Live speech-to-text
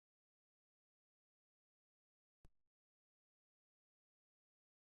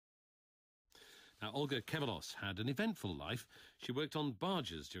Now, Olga Kevelos had an eventful life. She worked on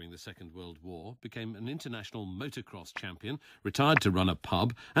barges during the Second World War, became an international motocross champion, retired to run a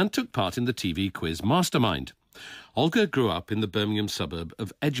pub, and took part in the TV quiz Mastermind. Olga grew up in the Birmingham suburb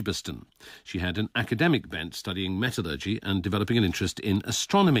of Edgbaston. She had an academic bent, studying metallurgy and developing an interest in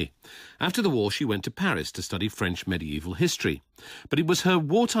astronomy. After the war, she went to Paris to study French medieval history. But it was her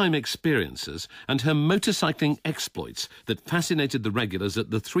wartime experiences and her motorcycling exploits that fascinated the regulars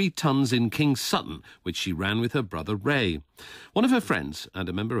at the 3 Tons in King's Sutton, which she ran with her brother Ray. One of her friends and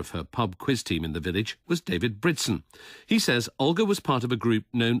a member of her pub quiz team in the village was David Britson. He says Olga was part of a group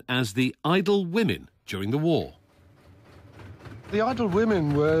known as the Idle Women during the war. The Idle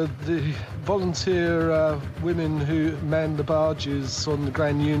Women were the volunteer women who manned the barges on the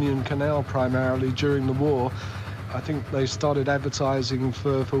Grand Union Canal primarily during the war. I think they started advertising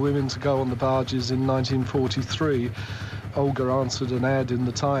for women to go on the barges in 1943. Olga answered an ad in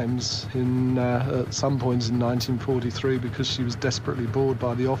the Times at some point in 1943 because she was desperately bored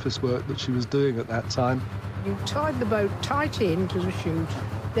by the office work that she was doing at that time. You tied the boat tight into the chute,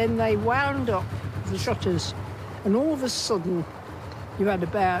 then they wound up the shutters, and all of a sudden you had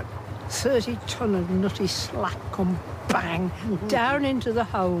about 30 ton of nutty slack come bang down into the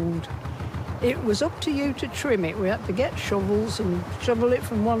hold. It was up to you to trim it. We had to get shovels and shovel it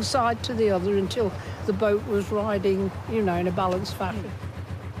from one side to the other until the boat was riding, in a balanced fashion.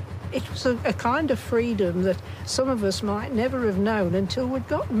 It was a kind of freedom that some of us might never have known until we'd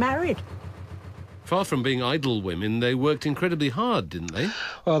got married. Far from being idle women, they worked incredibly hard, didn't they?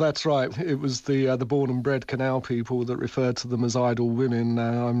 Well, that's right. It was the born and bred canal people that referred to them as idle women.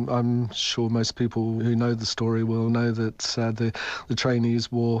 I'm sure most people who know the story will know that the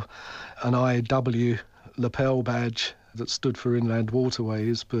trainees wore an IW lapel badge that stood for Inland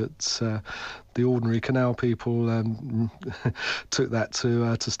Waterways, but the ordinary canal people took that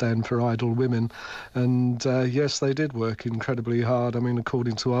to stand for idle women. And yes, they did work incredibly hard. I mean,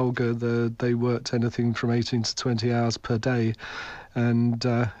 according to Olga, they worked anything from 18 to 20 hours per day, and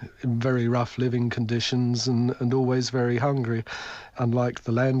in very rough living conditions and always very hungry. Unlike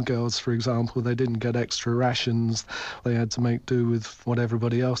the land girls, for example, they didn't get extra rations. They had to make do with what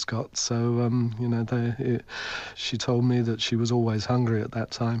everybody else got. So, she told me that she was always hungry at that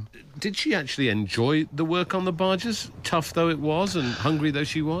time. Did she actually enjoy the work on the barges, tough though it was and hungry though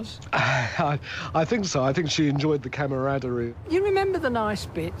she was? I think so. I think she enjoyed the camaraderie. You remember the nice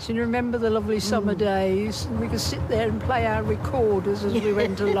bits, you remember the lovely summer days, and we could sit there and play our recorders as we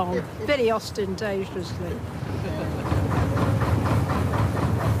went along, very ostentatiously.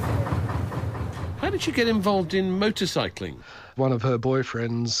 How did you get involved in motorcycling? One of her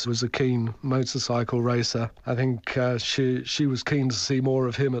boyfriends was a keen motorcycle racer. I think she was keen to see more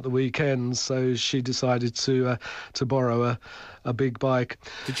of him at the weekends, so she decided to borrow a big bike.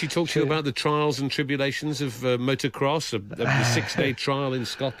 Did she talk to you about the trials and tribulations of motocross, of the 6-day trial in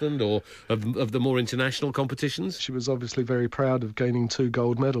Scotland, or of the more international competitions? She was obviously very proud of gaining 2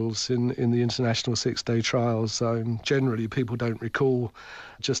 gold medals in the international 6-day trials. Generally, people don't recall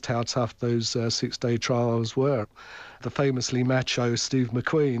just how tough those 6-day trials were. The famously macho Steve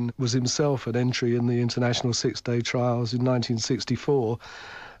McQueen was himself an entry in the international 6-day trials in 1964.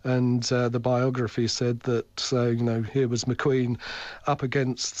 And the biography said that, here was McQueen up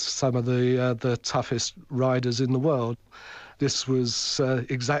against some of the toughest riders in the world. This was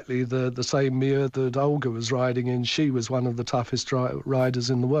exactly the same year that Olga was riding in. She was one of the toughest riders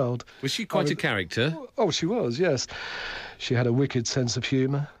in the world. Was she quite a character? Oh, she was, yes. She had a wicked sense of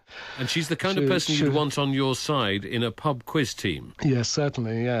humour. And she's the kind of person you'd want on your side in a pub quiz team? Yes,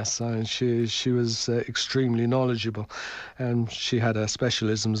 certainly, yes. She was extremely knowledgeable, and she had her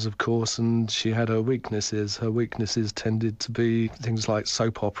specialisms, of course, and she had her weaknesses. Her weaknesses tended to be things like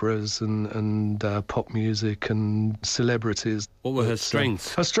soap operas and pop music and celebrities. What were her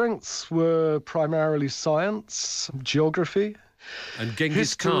strengths? Her strengths were primarily science, geography, and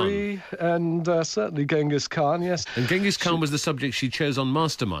Genghis history, Khan. And certainly Genghis Khan, yes. And Genghis Khan was the subject she chose on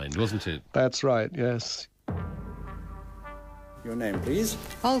Mastermind, wasn't it? That's right, yes. Your name, please?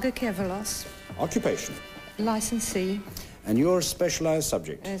 Olga Kevelos. Occupation? Licensee. And your specialised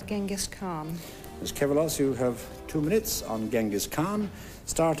subject? Genghis Khan. Ms. Kevelos, you have 2 minutes on Genghis Khan,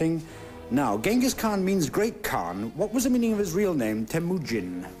 starting now. Genghis Khan means Great Khan. What was the meaning of his real name,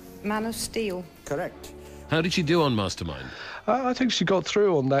 Temujin? Man of Steel. Correct. How did she do on Mastermind? I think she got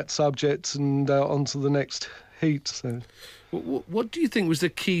through on that subject and on to the next heat. So. What do you think was the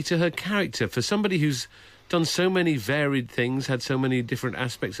key to her character? For somebody who's done so many varied things, had so many different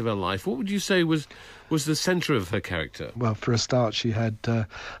aspects of her life, what would you say was the centre of her character? Well, for a start, she had a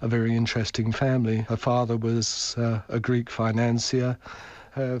very interesting family. Her father was a Greek financier.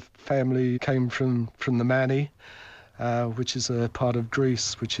 Her family came from the Mani, which is a part of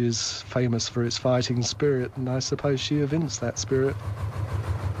Greece which is famous for its fighting spirit, and I suppose she evinced that spirit.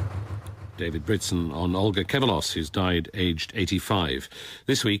 David Britson on Olga Kevelos, who's died aged 85.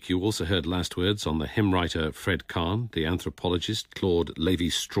 This week you also heard last words on the hymn writer Fred Kahn, the anthropologist Claude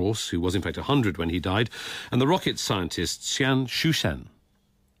Lévi-Strauss, who was in fact 100 when he died, and the rocket scientist Xian Shushan.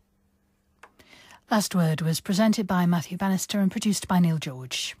 Last Word was presented by Matthew Bannister and produced by Neil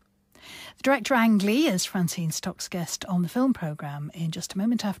George. The director Ang Lee is Francine Stock's guest on the film programme in just a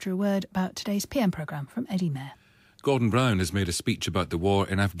moment after a word about today's PM programme from Eddie Mayer. Gordon Brown has made a speech about the war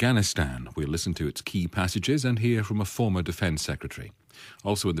in Afghanistan. We'll listen to its key passages and hear from a former Defence Secretary.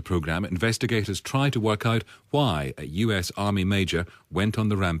 Also in the programme, investigators try to work out why a US Army major went on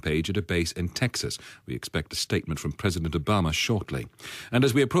the rampage at a base in Texas. We expect a statement from President Obama shortly. And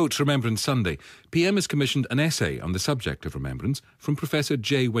as we approach Remembrance Sunday, PM has commissioned an essay on the subject of remembrance from Professor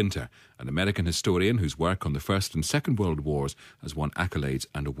Jay Winter, an American historian whose work on the First and Second World Wars has won accolades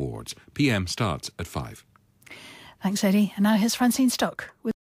and awards. PM starts at 5. Thanks, Eddie. And now here's Francine Stock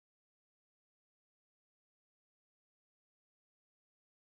with